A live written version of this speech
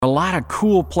A lot of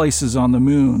cool places on the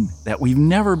moon that we've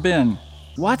never been.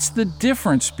 What's the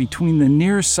difference between the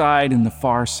near side and the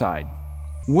far side?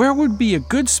 Where would be a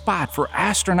good spot for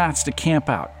astronauts to camp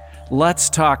out? Let's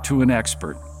talk to an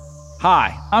expert.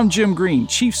 Hi, I'm Jim Green,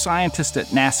 Chief Scientist at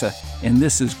NASA, and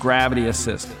this is Gravity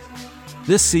Assist.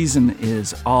 This season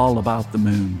is all about the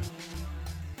moon.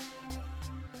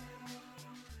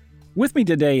 With me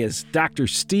today is Dr.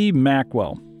 Steve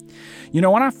Mackwell. You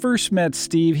know, when I first met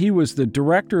Steve, he was the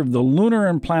director of the Lunar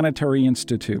and Planetary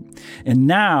Institute, and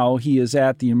now he is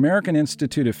at the American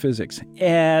Institute of Physics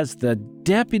as the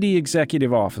Deputy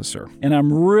Executive Officer. And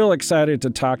I'm real excited to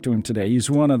talk to him today. He's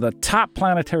one of the top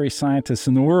planetary scientists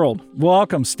in the world.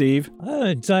 Welcome, Steve.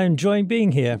 I'm enjoying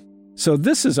being here. So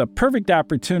this is a perfect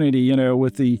opportunity, you know,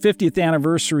 with the 50th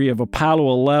anniversary of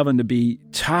Apollo 11 to be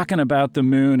talking about the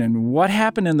moon and what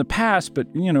happened in the past, but,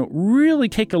 you know, really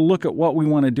take a look at what we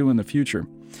want to do in the future.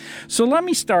 So let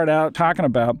me start out talking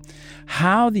about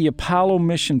how the Apollo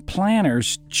mission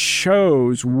planners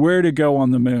chose where to go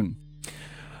on the moon.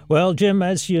 Well, Jim,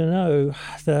 as you know,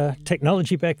 the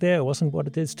technology back there wasn't what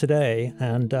it is today,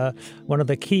 and one of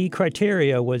the key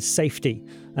criteria was safety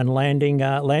and landing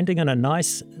in a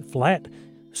nice flat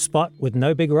spot with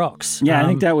no big rocks. Yeah, I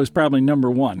think that was probably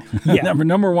number one. Yeah.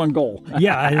 number one goal.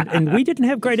 Yeah, and we didn't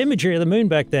have great imagery of the moon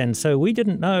back then, so we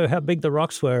didn't know how big the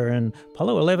rocks were, and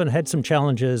Apollo 11 had some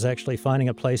challenges actually finding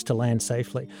a place to land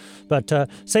safely. But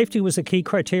safety was a key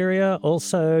criteria.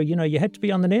 Also, you know, you had to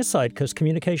be on the near side because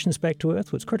communications back to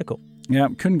Earth was critical. Yeah,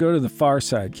 couldn't go to the far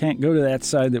side. Can't go to that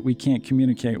side that we can't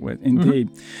communicate with, indeed.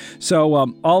 Mm-hmm.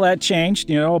 So all that changed.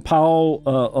 You know, Apollo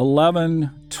 11,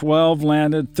 12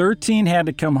 landed. 13 had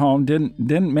to come home.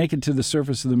 Didn't make it to the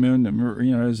surface of the moon.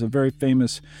 You know, it was a very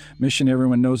famous mission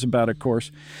everyone knows about, of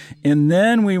course. And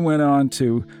then we went on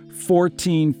to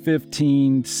 14,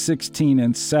 15, 16,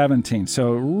 and 17.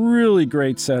 So a really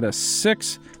great set of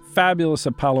 6 fabulous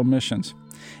Apollo missions.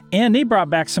 And they brought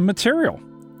back some material.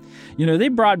 You know, they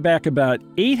brought back about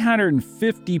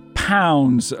 850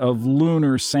 pounds of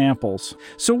lunar samples.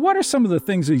 So what are some of the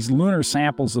things these lunar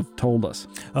samples have told us?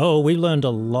 Oh, we learned a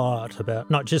lot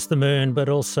about not just the moon, but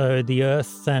also the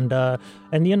Earth and the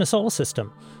inner solar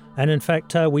system. And in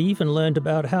fact, we even learned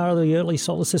about how the early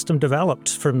solar system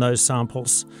developed from those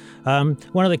samples.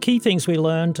 One of the key things we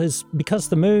learned is because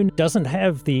the moon doesn't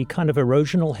have the kind of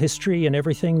erosional history and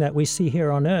everything that we see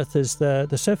here on Earth, is the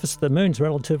surface of the moon's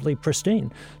relatively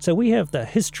pristine. So we have the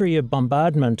history of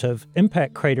bombardment, of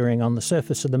impact cratering on the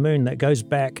surface of the moon that goes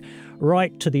back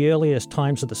right to the earliest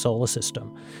times of the solar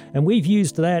system. And we've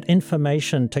used that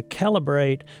information to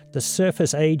calibrate the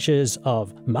surface ages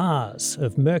of Mars,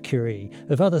 of Mercury,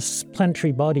 of other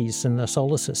planetary bodies in the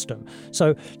solar system.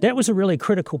 So that was a really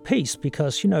critical piece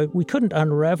because, you know, we couldn't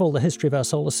unravel the history of our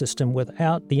solar system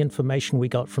without the information we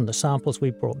got from the samples we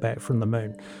brought back from the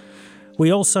moon. We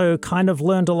also kind of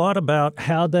learned a lot about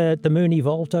how the moon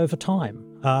evolved over time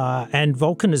and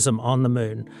volcanism on the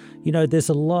moon. You know, there's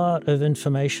a lot of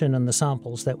information in the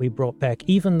samples that we brought back,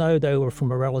 even though they were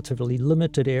from a relatively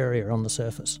limited area on the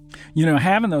surface. You know,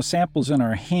 having those samples in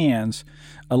our hands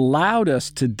allowed us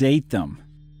to date them.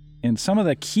 And some of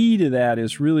the key to that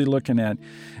is really looking at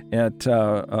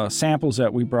samples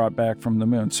that we brought back from the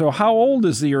moon. So how old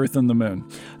is the Earth and the moon?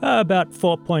 About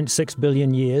 4.6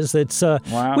 billion years. It's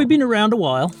wow. We've been around a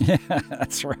while. Yeah,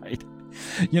 that's right.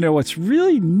 You know, what's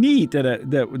really neat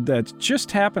that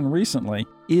just happened recently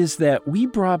is that we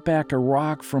brought back a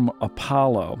rock from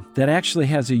Apollo that actually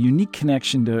has a unique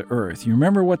connection to Earth. You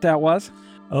remember what that was?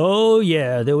 Oh,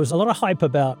 yeah. There was a lot of hype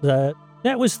about that.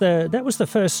 That was the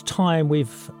first time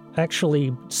we've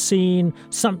actually seen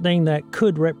something that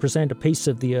could represent a piece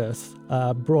of the Earth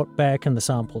brought back in the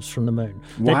samples from the moon.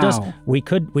 Wow. We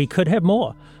could have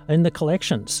more in the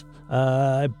collections.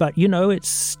 But, you know, it's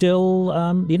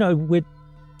still, you know, with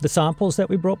the samples that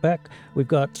we brought back, we've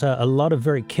got a lot of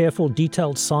very careful,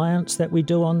 detailed science that we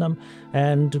do on them,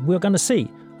 and we're going to see.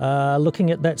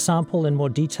 Looking at that sample in more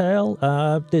detail,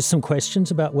 there's some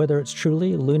questions about whether it's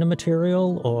truly lunar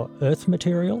material or Earth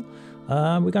material.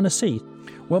 We're going to see.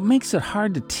 What makes it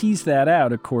hard to tease that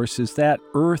out, of course, is that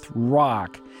Earth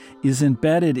rock is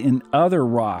embedded in other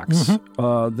rocks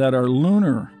that are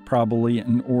lunar, probably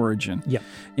in origin. Yeah.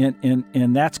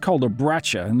 And that's called a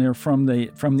breccia, and they're from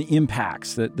the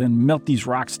impacts that then melt these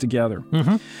rocks together.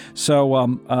 Mm-hmm.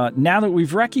 So now that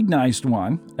we've recognized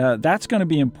one, that's going to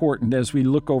be important as we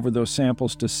look over those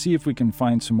samples to see if we can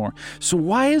find some more. So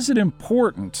why is it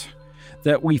important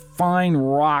that we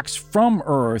find rocks from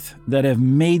Earth that have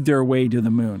made their way to the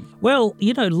moon? Well,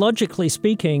 you know, logically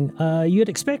speaking, you'd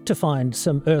expect to find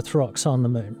some Earth rocks on the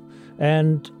moon.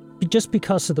 And just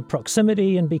because of the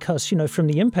proximity and because, from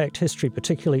the impact history,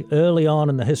 particularly early on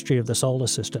in the history of the solar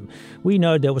system, we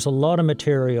know there was a lot of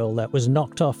material that was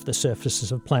knocked off the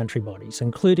surfaces of planetary bodies,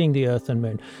 including the Earth and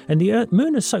Moon. And the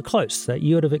Moon is so close that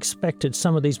you would have expected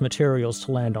some of these materials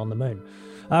to land on the Moon.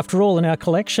 After all, in our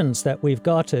collections that we've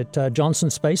got at Johnson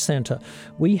Space Center,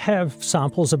 we have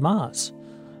samples of Mars.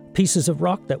 Pieces of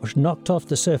rock that was knocked off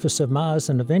the surface of Mars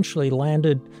and eventually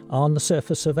landed on the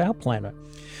surface of our planet.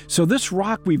 So this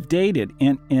rock we've dated,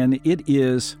 and it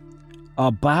is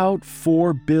about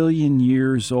 4 billion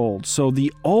years old. So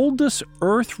the oldest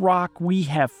Earth rock we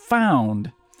have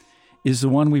found is the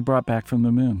one we brought back from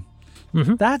the Moon.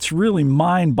 Mm-hmm. That's really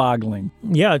mind-boggling.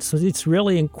 Yeah, it's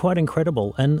really quite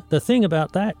incredible. And the thing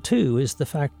about that, too, is the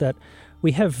fact that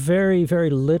we have very,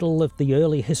 very little of the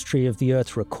early history of the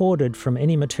Earth recorded from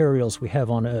any materials we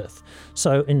have on Earth.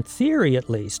 So in theory, at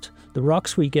least, the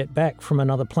rocks we get back from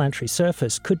another planetary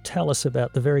surface could tell us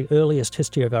about the very earliest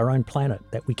history of our own planet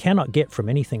that we cannot get from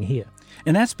anything here.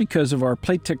 And that's because of our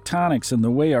plate tectonics and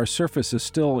the way our surface is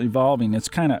still evolving. It's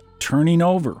kind of turning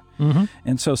over. Mm-hmm.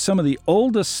 And so some of the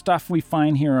oldest stuff we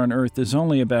find here on Earth is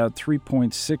only about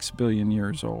 3.6 billion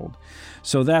years old.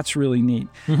 So that's really neat.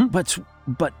 Mm-hmm.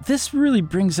 But this really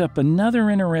brings up another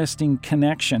interesting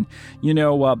connection.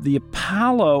 The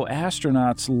Apollo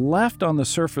astronauts left on the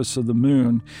surface of the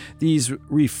Moon these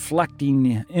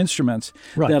reflecting instruments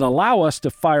that allow us to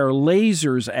fire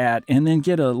lasers at and then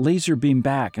get a laser beam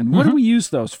back. And what do we use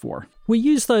those for? We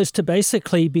use those to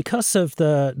basically, because of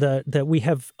that we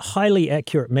have highly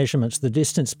accurate measurements, the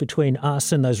distance between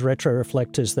us and those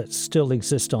retroreflectors that still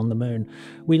exist on the Moon.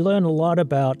 We learn a lot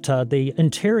about the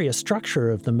interior structure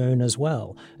of the Moon as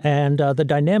well, and the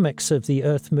dynamics of the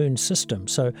Earth-Moon system.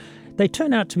 So they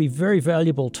turn out to be very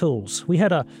valuable tools. We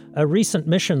had a recent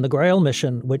mission, the Grail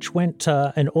mission, which went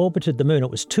and orbited the Moon.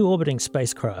 It was 2 orbiting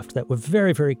spacecraft that were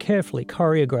very, very carefully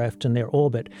choreographed in their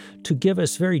orbit to give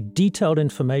us very detailed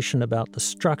information about the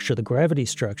structure, the gravity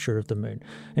structure of the Moon.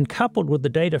 And coupled with the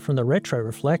data from the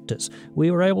retroreflectors,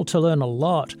 we were able to learn a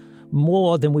lot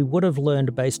more than we would have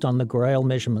learned based on the Grail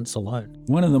measurements alone.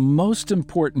 One of the most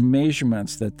important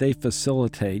measurements that they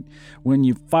facilitate, when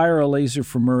you fire a laser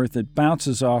from Earth, it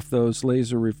bounces off those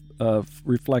laser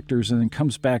reflectors and then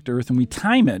comes back to Earth, and we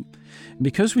time it. And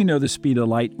because we know the speed of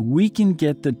light, we can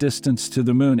get the distance to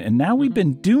the Moon. And now we've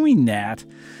been doing that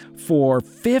for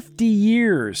 50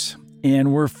 years.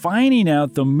 And we're finding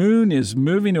out the Moon is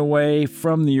moving away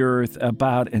from the Earth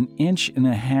about 1.5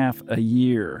 inches a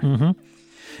year. Mm-hmm.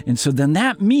 And so then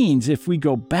that means if we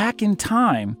go back in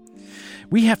time,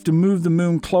 we have to move the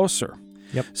Moon closer.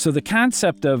 Yep. So the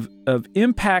concept of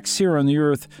impacts here on the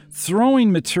Earth,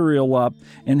 throwing material up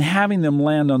and having them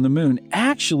land on the Moon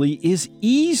actually is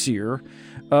easier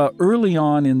early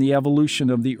on in the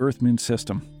evolution of the Earth-Moon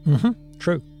system. Mm-hmm.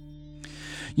 True.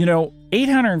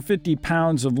 850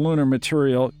 pounds of lunar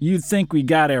material, you'd think we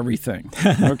got everything.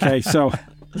 Okay, so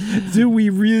do we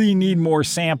really need more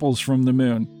samples from the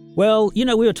Moon? Well, we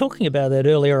were talking about that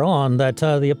earlier on, that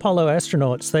the Apollo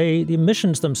astronauts, the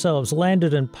missions themselves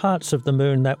landed in parts of the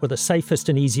Moon that were the safest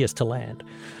and easiest to land.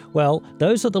 Well,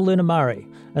 those are the lunar mare,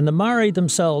 and the mare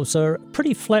themselves are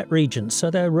pretty flat regions,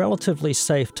 so they're relatively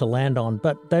safe to land on,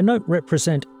 but they don't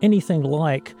represent anything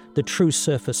like the true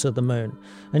surface of the Moon.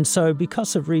 And so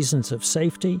because of reasons of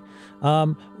safety,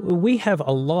 we have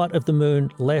a lot of the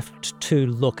Moon left to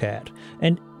look at.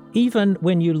 And even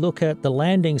when you look at the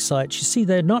landing sites, you see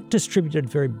they're not distributed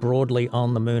very broadly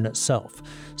on the Moon itself.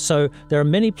 So there are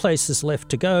many places left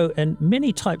to go and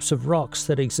many types of rocks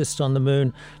that exist on the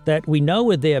Moon that we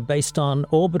know are there based on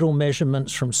orbital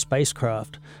measurements from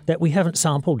spacecraft that we haven't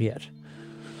sampled yet.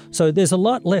 So there's a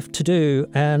lot left to do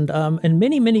and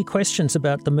many, many questions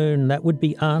about the Moon that would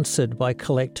be answered by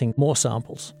collecting more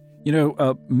samples.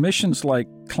 Missions like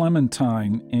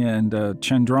Clementine and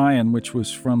Chandrayaan, which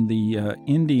was from the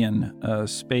Indian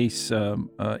Space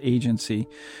Agency,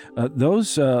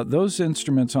 those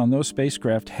instruments on those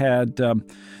spacecraft had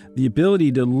the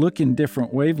ability to look in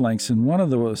different wavelengths. And one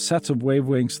of the sets of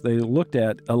wavelengths they looked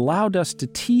at allowed us to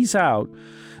tease out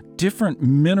different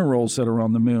minerals that are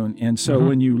on the Moon. And so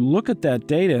when you look at that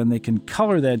data and they can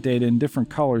color that data in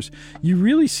different colors, you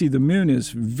really see the Moon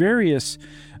as various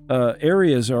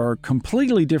areas are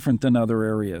completely different than other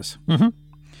areas. Mm-hmm.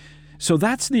 So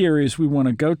that's the areas we want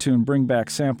to go to and bring back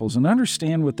samples and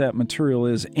understand what that material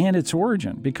is and its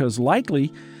origin, because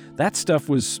likely that stuff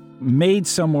was made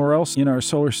somewhere else in our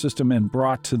solar system and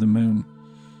brought to the Moon.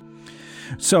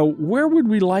 So where would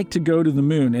we like to go to the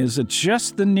moon? Is it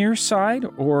just the near side,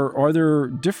 or are there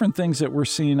different things that we're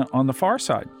seeing on the far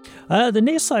side? The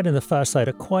near side and the far side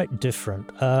are quite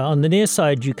different. On the near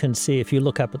side, you can see, if you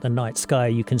look up at the night sky,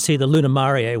 you can see the lunar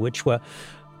mare, which were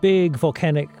big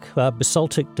volcanic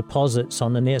basaltic deposits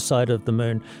on the near side of the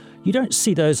moon. You don't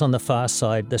see those on the far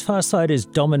side. The far side is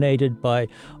dominated by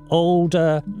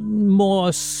older, more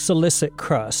silicic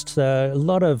crust. A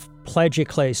lot of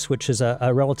plagioclase, which is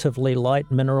a relatively light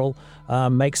mineral,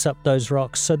 makes up those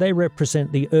rocks. So they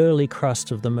represent the early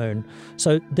crust of the moon.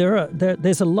 So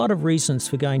there's a lot of reasons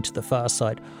for going to the far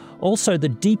side. Also, the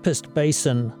deepest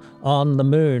basin on the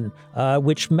moon,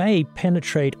 which may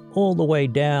penetrate all the way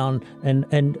down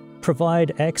and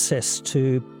provide access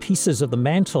to pieces of the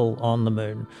mantle on the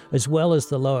moon, as well as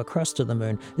the lower crust of the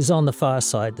moon, is on the far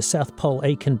side, the South Pole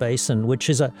Aitken Basin, which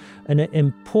is an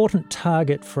important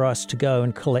target for us to go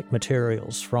and collect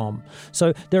materials from.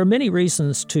 So there are many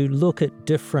reasons to look at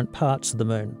different parts of the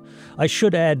moon. I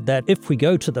should add that if we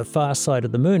go to the far side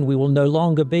of the moon, we will no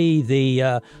longer be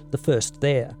the first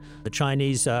there. The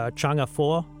Chinese Chang'e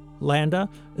 4 lander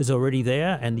is already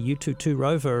there, and the U-22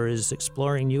 rover is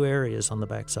exploring new areas on the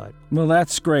backside. Well,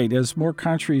 that's great. As more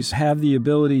countries have the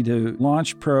ability to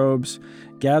launch probes,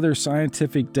 gather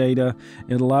scientific data,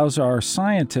 it allows our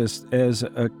scientists as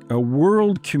a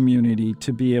world community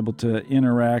to be able to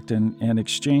interact and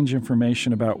exchange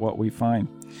information about what we find.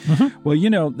 Mm-hmm.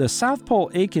 Well, the South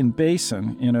Pole Aitken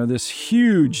Basin, this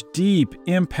huge, deep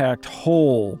impact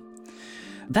hole,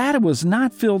 that was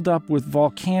not filled up with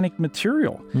volcanic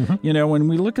material. Mm-hmm. When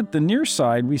we look at the near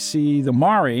side, we see the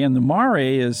mare, and the mare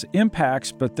is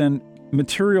impacts, but then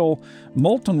material,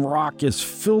 molten rock has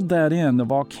filled that in, the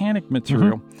volcanic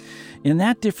material. Mm-hmm. And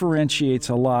that differentiates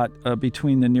a lot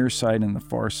between the near side and the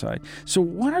far side. So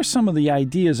what are some of the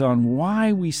ideas on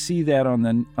why we see that on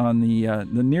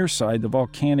the near side, the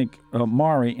volcanic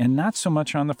mare, and not so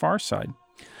much on the far side?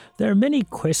 There are many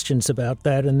questions about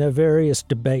that, and there are various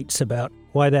debates about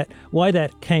why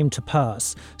that came to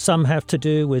pass. Some have to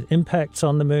do with impacts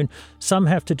on the moon. Some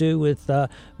have to do with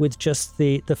just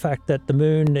the fact that the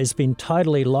moon has been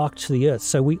tidally locked to the Earth.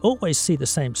 So we always see the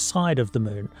same side of the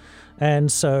moon.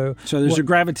 And so there's a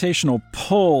gravitational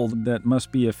pull that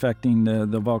must be affecting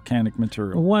the volcanic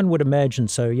material. One would imagine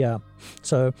so, yeah.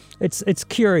 So it's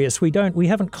curious. We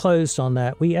haven't closed on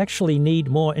that. We actually need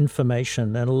more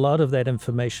information, and a lot of that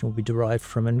information will be derived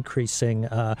from increasing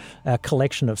our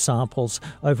collection of samples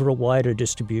over a wider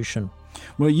distribution.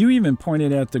 Well, you even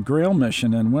pointed out the Grail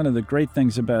mission, and one of the great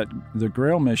things about the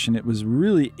Grail mission, it was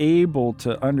really able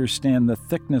to understand the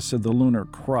thickness of the lunar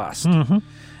crust. Mm-hmm.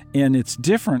 And it's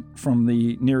different from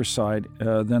the near side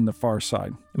than the far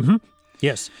side. Mm-hmm.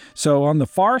 Yes. So on the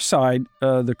far side,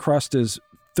 the crust is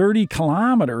 30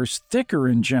 kilometers thicker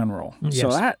in general. Yes.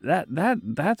 So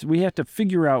that's we have to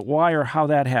figure out why or how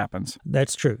that happens.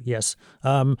 That's true, yes.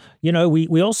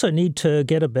 We also need to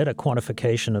get a better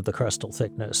quantification of the crustal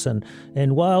thickness.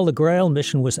 And while the Grail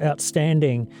mission was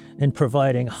outstanding in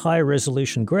providing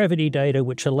high-resolution gravity data,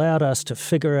 which allowed us to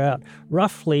figure out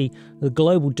roughly the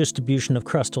global distribution of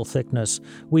crustal thickness,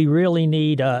 we really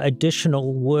need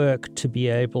additional work to be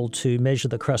able to measure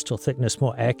the crustal thickness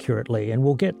more accurately. And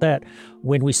we'll get that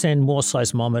when we send more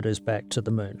seismometers back to the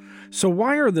moon. So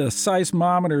why are the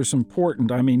seismometers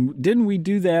important? I mean, didn't we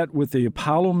do that with the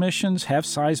Apollo missions, have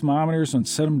seismometers and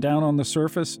set them down on the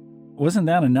surface? Wasn't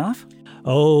that enough?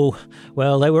 Oh,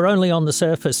 well, they were only on the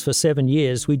surface for 7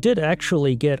 years. We did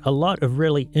actually get a lot of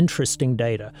really interesting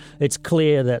data. It's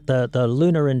clear that the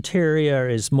lunar interior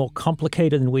is more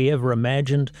complicated than we ever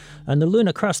imagined, and the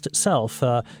lunar crust itself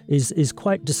is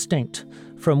quite distinct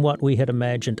from what we had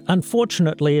imagined.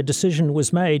 Unfortunately, a decision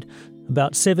was made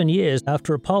about 7 years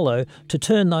after Apollo to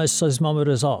turn those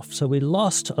seismometers off, so we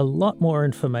lost a lot more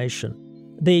information.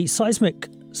 The seismic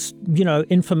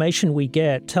information we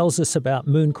get tells us about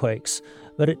moonquakes,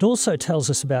 but it also tells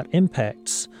us about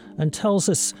impacts and tells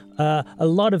us a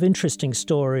lot of interesting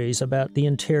stories about the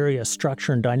interior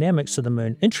structure and dynamics of the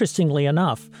moon. Interestingly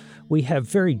enough, we have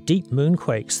very deep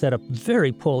moonquakes that are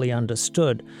very poorly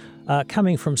understood.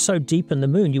 Coming from so deep in the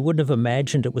moon, you wouldn't have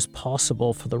imagined it was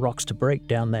possible for the rocks to break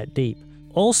down that deep.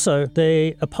 Also,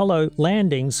 the Apollo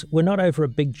landings were not over a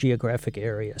big geographic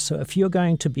area. So if you're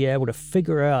going to be able to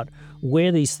figure out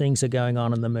where these things are going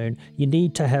on in the moon, you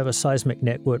need to have a seismic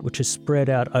network which is spread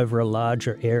out over a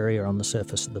larger area on the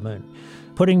surface of the moon.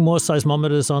 putting more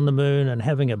seismometers on the moon and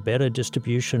having a better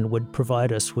distribution would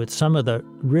provide us with some of the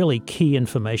really key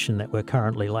information that we're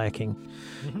currently lacking.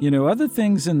 Other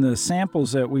things in the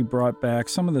samples that we brought back,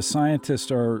 some of the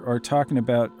scientists are talking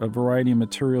about a variety of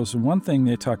materials, and one thing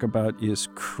they talk about is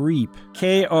creep.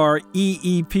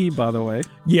 K-R-E-E-P, by the way.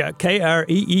 Yeah,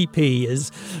 K-R-E-E-P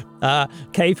is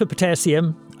K for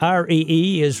potassium,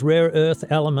 R-E-E is rare earth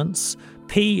elements,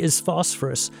 P is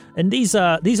phosphorus, and these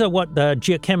are what the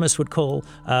geochemists would call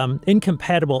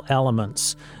incompatible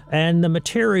elements. And the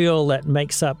material that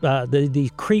makes up the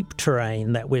creep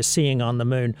terrain that we're seeing on the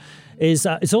moon is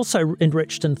also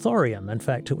enriched in thorium. In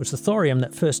fact, it was the thorium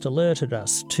that first alerted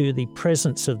us to the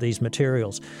presence of these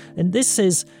materials. And this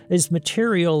is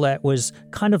material that was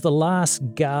kind of the last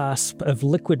gasp of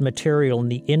liquid material in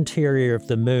the interior of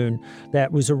the moon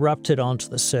that was erupted onto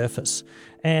the surface.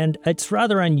 And it's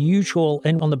rather unusual,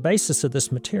 and on the basis of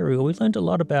this material, we learned a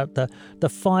lot about the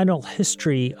final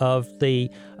history of the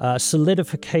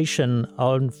solidification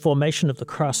and formation of the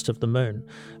crust of the moon.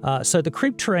 So the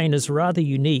creep terrain is rather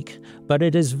unique, but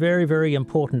it is very, very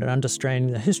important in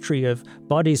understanding the history of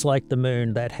bodies like the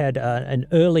moon that had an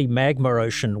early magma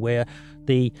ocean where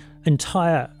the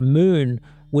entire moon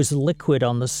was liquid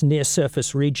on this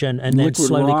near-surface region and then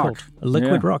slowly cooled.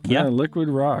 Liquid rock, yeah. Liquid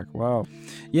rock, wow.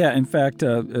 Yeah, in fact,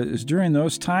 it's during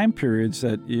those time periods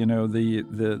that,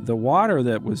 the water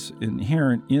that was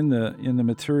inherent in the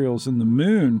materials in the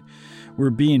moon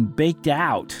were being baked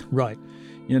out. Right.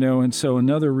 And so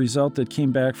another result that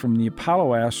came back from the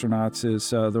Apollo astronauts is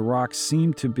the rocks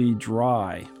seemed to be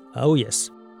dry. Oh, yes.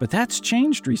 But that's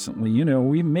changed recently.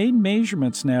 We've made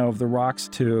measurements now of the rocks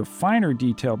to finer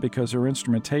detail because our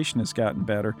instrumentation has gotten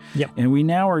better. Yep. And we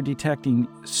now are detecting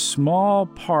small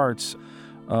parts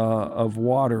of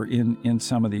water in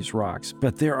some of these rocks.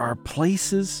 But there are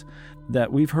places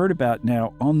that we've heard about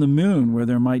now on the moon where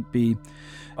there might be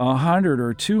 100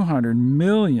 or 200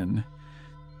 million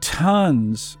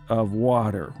tons of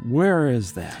water. Where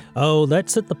is that? Oh,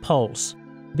 that's at the poles.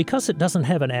 Because it doesn't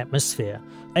have an atmosphere,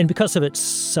 and because of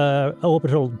its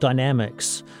orbital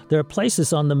dynamics, there are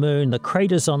places on the moon, the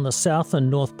craters on the south and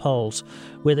north poles,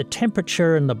 where the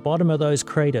temperature in the bottom of those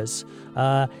craters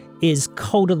is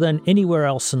colder than anywhere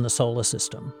else in the solar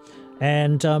system.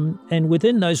 And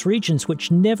within those regions which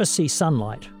never see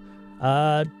sunlight,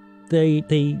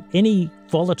 any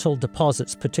volatile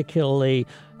deposits, particularly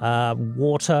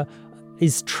water,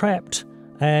 is trapped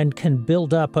and can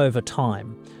build up over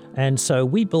time. And so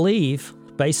we believe,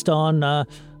 based on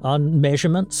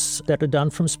measurements that are done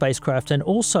from spacecraft and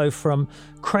also from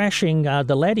crashing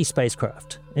the Laddie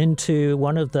spacecraft into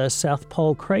one of the South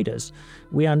Pole craters,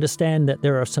 we understand that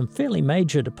there are some fairly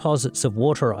major deposits of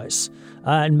water ice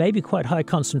and maybe quite high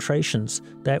concentrations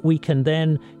that we can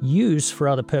then use for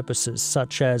other purposes,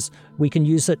 such as we can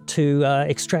use it to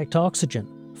extract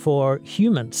oxygen for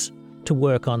humans to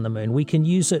work on the moon. We can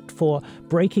use it for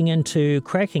cracking into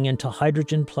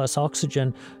hydrogen plus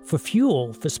oxygen for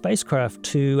fuel for spacecraft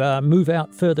to move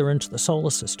out further into the solar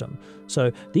system.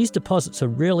 So these deposits are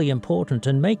really important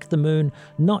and make the moon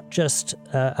not just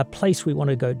a place we want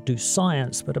to go do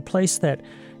science, but a place that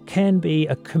can be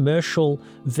a commercial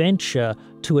venture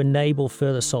to enable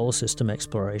further solar system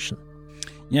exploration.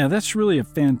 Yeah, that's really a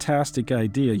fantastic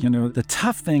idea. The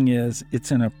tough thing is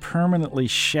it's in a permanently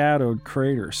shadowed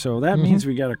crater. So that means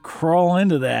we got to crawl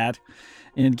into that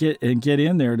and get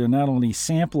in there to not only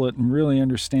sample it and really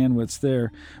understand what's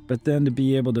there, but then to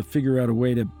be able to figure out a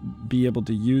way to be able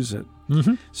to use it.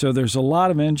 Mm-hmm. So there's a lot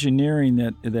of engineering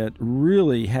that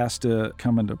really has to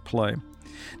come into play.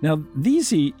 Now,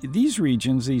 these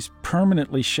regions, these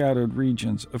permanently shadowed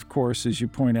regions, of course, as you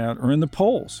point out, are in the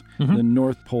poles, the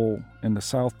North Pole and the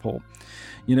South Pole.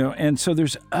 And so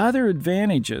there's other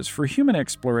advantages for human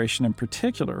exploration in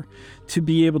particular to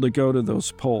be able to go to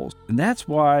those poles. And that's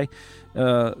why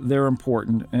they're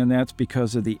important, and that's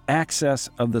because of the access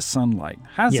of the sunlight.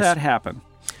 How does that happen?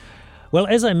 Well,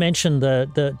 as I mentioned,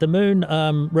 the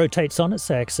moon rotates on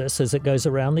its axis as it goes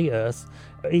around the Earth.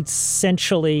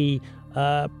 Essentially,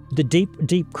 the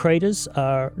deep craters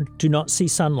do not see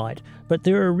sunlight, but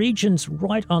there are regions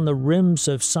right on the rims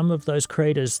of some of those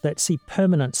craters that see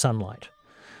permanent sunlight.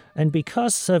 And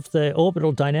because of the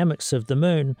orbital dynamics of the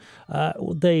moon,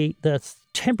 the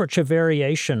temperature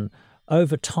variation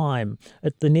over time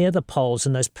near the poles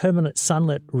in those permanent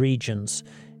sunlit regions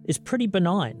is pretty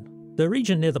benign. The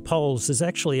region near the poles is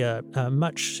actually a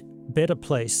much better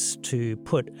place to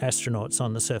put astronauts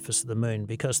on the surface of the moon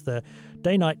because the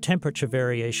day-night temperature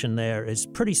variation there is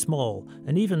pretty small.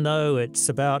 And even though it's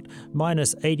about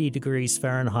minus 80 degrees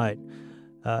Fahrenheit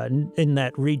in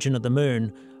that region of the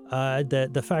moon,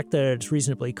 The fact that it's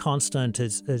reasonably constant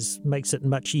makes it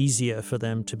much easier for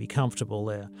them to be comfortable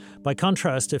there. By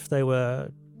contrast, if they were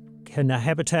in a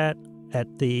habitat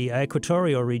at the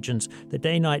equatorial regions, the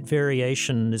day-night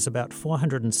variation is about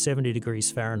 470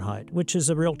 degrees Fahrenheit, which is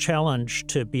a real challenge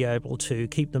to be able to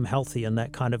keep them healthy in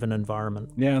that kind of an environment.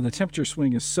 Yeah, the temperature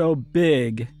swing is so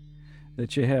big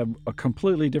that you have a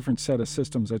completely different set of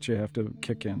systems that you have to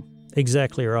kick in.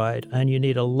 Exactly right, and you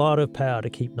need a lot of power to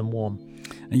keep them warm.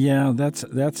 Yeah, that's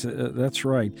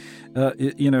right.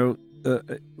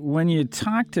 When you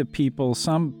talk to people,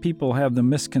 some people have the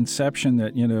misconception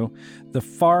that, the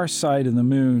far side of the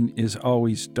moon is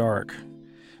always dark.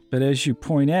 But as you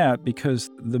point out,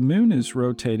 because the moon is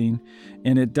rotating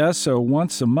and it does so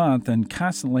once a month and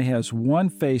constantly has one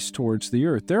face towards the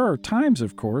Earth, there are times,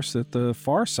 of course, that the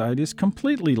far side is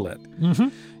completely lit. Mm-hmm.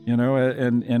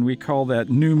 And we call that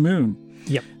new moon.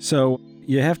 Yep. So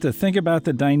you have to think about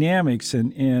the dynamics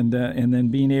and then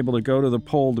being able to go to the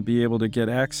pole to be able to get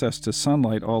access to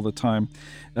sunlight all the time.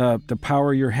 To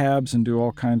power your HABs and do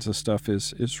all kinds of stuff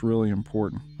is really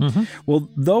important. Mm-hmm. Well,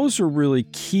 those are really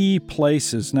key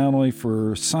places, not only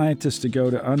for scientists to go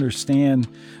to understand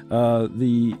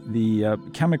the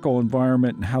chemical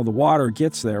environment and how the water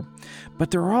gets there, but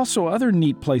there are also other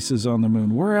neat places on the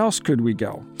moon. Where else could we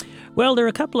go? Well, there are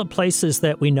a couple of places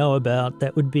that we know about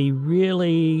that would be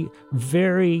really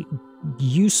very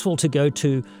useful to go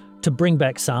to bring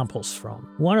back samples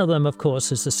from. One of them, of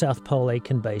course, is the South Pole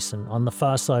Aitken Basin on the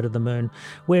far side of the moon,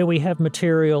 where we have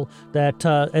material that,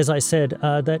 as I said,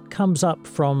 that comes up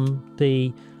from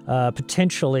the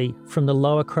potentially from the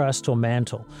lower crust or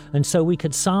mantle. And so we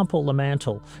could sample the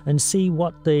mantle and see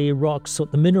what the rocks or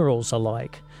the minerals are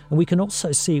like. And we can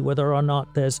also see whether or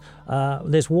not there's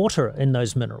water in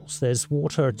those minerals. There's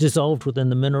water dissolved within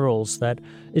the minerals that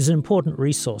is an important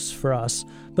resource for us,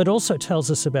 but also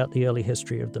tells us about the early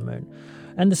history of the moon.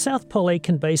 And the South Pole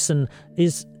Aitken Basin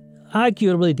is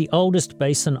arguably the oldest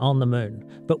basin on the moon,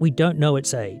 but we don't know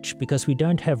its age because we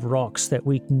don't have rocks that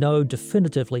we know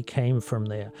definitively came from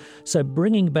there. So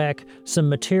bringing back some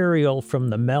material from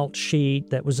the melt sheet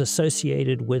that was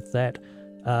associated with that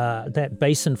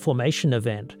basin formation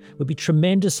event would be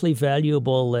tremendously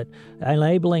valuable at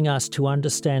enabling us to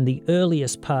understand the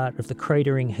earliest part of the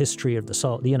cratering history of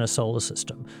the inner solar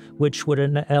system, which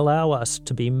would allow us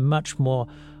to be much more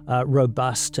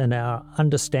robust in our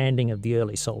understanding of the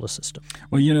early solar system.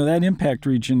 Well, that impact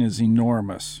region is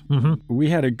enormous. Mm-hmm. We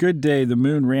had a good day. The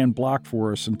moon ran block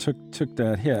for us and took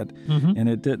that hit, mm-hmm. and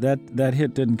it did, that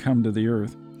hit didn't come to the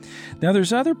Earth. Now,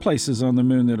 there's other places on the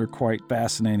moon that are quite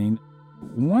fascinating.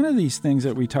 One of these things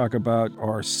that we talk about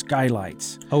are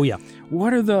skylights. Oh, yeah.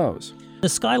 What are those? The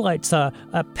skylights are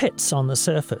pits on the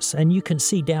surface, and you can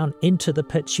see down into the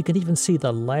pits. You can even see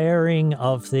the layering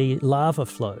of the lava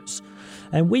flows.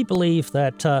 And we believe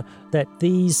that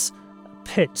these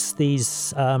pits,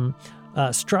 these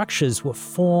structures were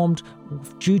formed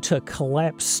due to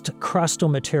collapsed crustal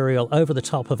material over the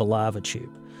top of a lava tube.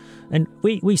 And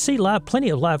we see plenty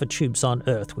of lava tubes on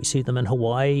Earth. We see them in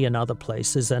Hawaii and other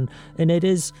places, and it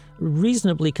is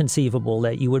reasonably conceivable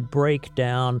that you would break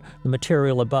down the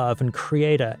material above and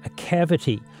create a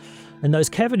cavity. And those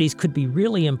cavities could be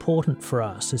really important for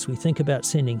us as we think about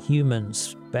sending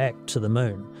humans back to the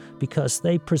moon, because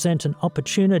they present an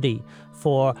opportunity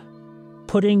for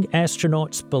putting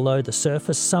astronauts below the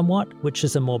surface somewhat, which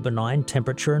is a more benign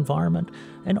temperature environment,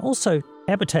 and also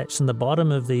habitats in the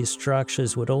bottom of these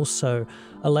structures would also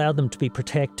allow them to be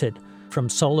protected from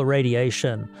solar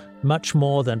radiation much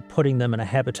more than putting them in a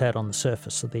habitat on the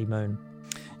surface of the moon.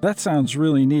 That sounds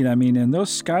really neat. I mean, and those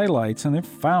skylights, and they've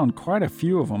found quite a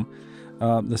few of them.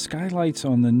 The skylights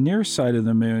on the near side of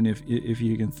the moon, if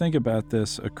you can think about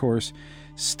this, of course,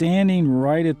 standing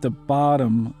right at the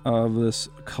bottom of this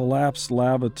collapsed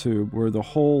lava tube where the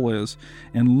hole is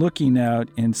and looking out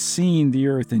and seeing the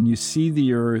Earth, and you see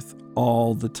the Earth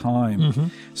all the time. Mm-hmm.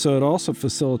 So it also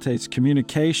facilitates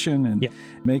communication and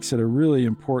makes it a really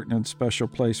important and special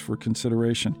place for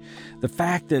consideration. The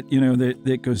fact that, that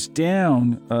it goes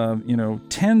down,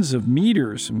 tens of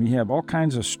meters, and we have all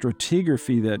kinds of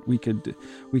stratigraphy that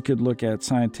we could look at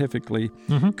scientifically,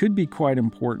 mm-hmm. could be quite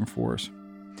important for us.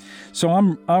 So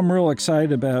I'm real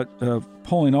excited about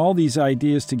pulling all these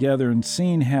ideas together and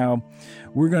seeing how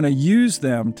we're going to use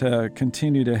them to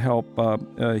continue to help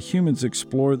humans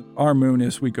explore our moon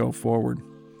as we go forward.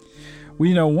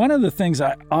 Well, one of the things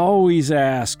I always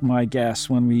ask my guests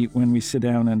when we sit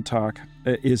down and talk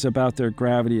is about their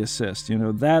gravity assist.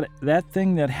 That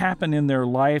thing that happened in their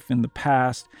life in the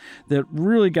past that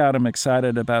really got them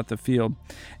excited about the field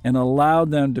and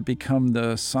allowed them to become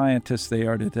the scientists they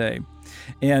are today.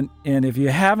 And if you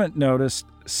haven't noticed,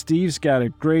 Steve's got a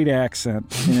great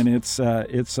accent, and it's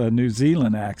a New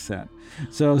Zealand accent.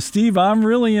 So, Steve, I'm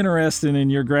really interested in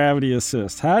your gravity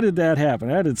assist. How did that happen?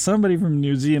 How did somebody from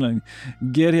New Zealand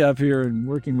get up here and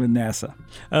working with NASA?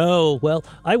 Oh, well,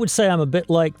 I would say I'm a bit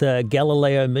like the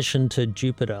Galileo mission to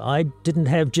Jupiter. I didn't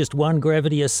have just one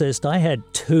gravity assist, I had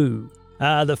two.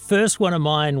 The first one of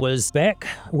mine was back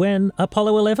when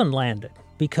Apollo 11 landed,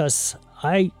 because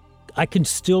I can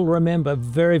still remember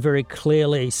very, very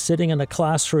clearly sitting in a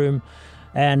classroom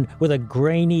and with a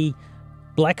grainy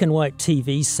black and white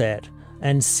TV set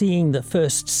and seeing the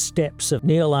first steps of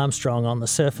Neil Armstrong on the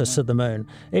surface of the moon.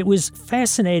 It was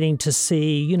fascinating to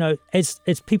see, as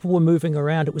people were moving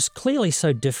around, it was clearly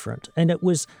so different. And it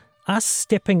was us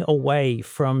stepping away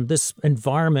from this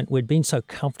environment we'd been so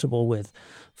comfortable with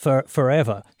for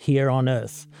forever here on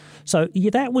Earth. So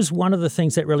that was one of the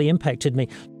things that really impacted me.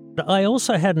 I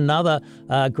also had another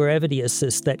gravity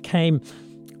assist that came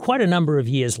quite a number of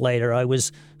years later. I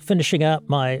was finishing up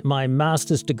my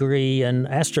master's degree in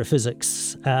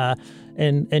astrophysics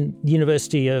in the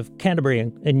University of Canterbury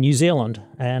in New Zealand,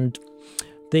 and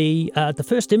the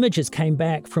first images came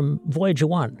back from Voyager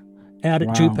 1 out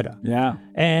at Jupiter. Yeah.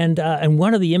 And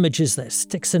one of the images that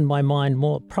sticks in my mind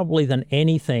more probably than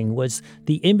anything was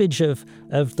the image of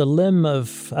the limb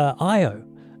of Io,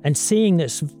 and seeing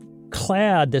this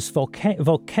cloud, this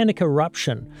volcanic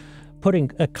eruption,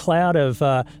 putting a cloud of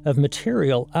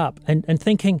material up, and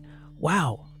thinking,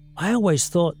 wow, I always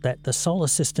thought that the solar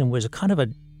system was a kind of a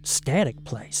static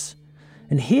place.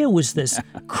 And here was this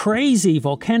crazy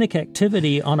volcanic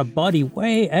activity on a body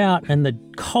way out in the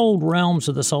cold realms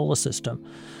of the solar system.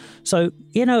 So,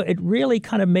 it really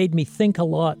kind of made me think a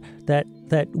lot that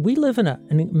we live in a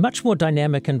much more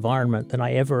dynamic environment than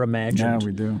I ever imagined. Yeah,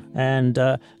 we do.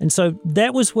 And so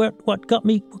that was what got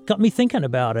me thinking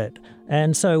about it.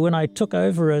 And so when I took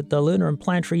over at the Lunar and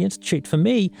Planetary Institute, for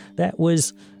me, that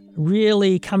was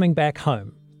really coming back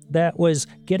home. That was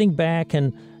getting back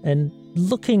and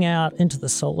looking out into the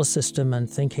solar system and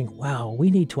thinking, wow, we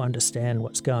need to understand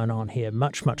what's going on here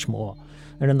much, much more.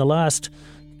 And in the last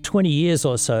 20 years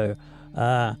or so,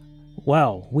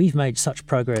 wow, we've made such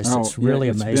progress. It's really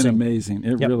amazing. It's been amazing.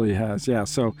 It really has. Yeah.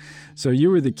 So you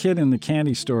were the kid in the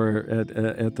candy store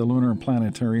at the Lunar and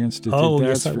Planetary Institute. Oh,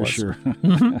 that's yes, I for was. sure.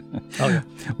 Oh, yeah.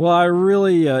 Well, I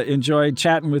really enjoyed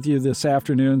chatting with you this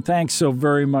afternoon. Thanks so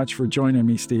very much for joining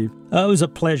me, Steve. Oh, it was a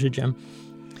pleasure, Jim.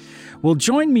 Well,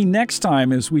 join me next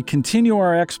time as we continue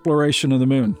our exploration of the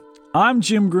moon. I'm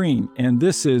Jim Green, and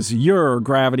this is your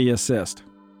Gravity Assist.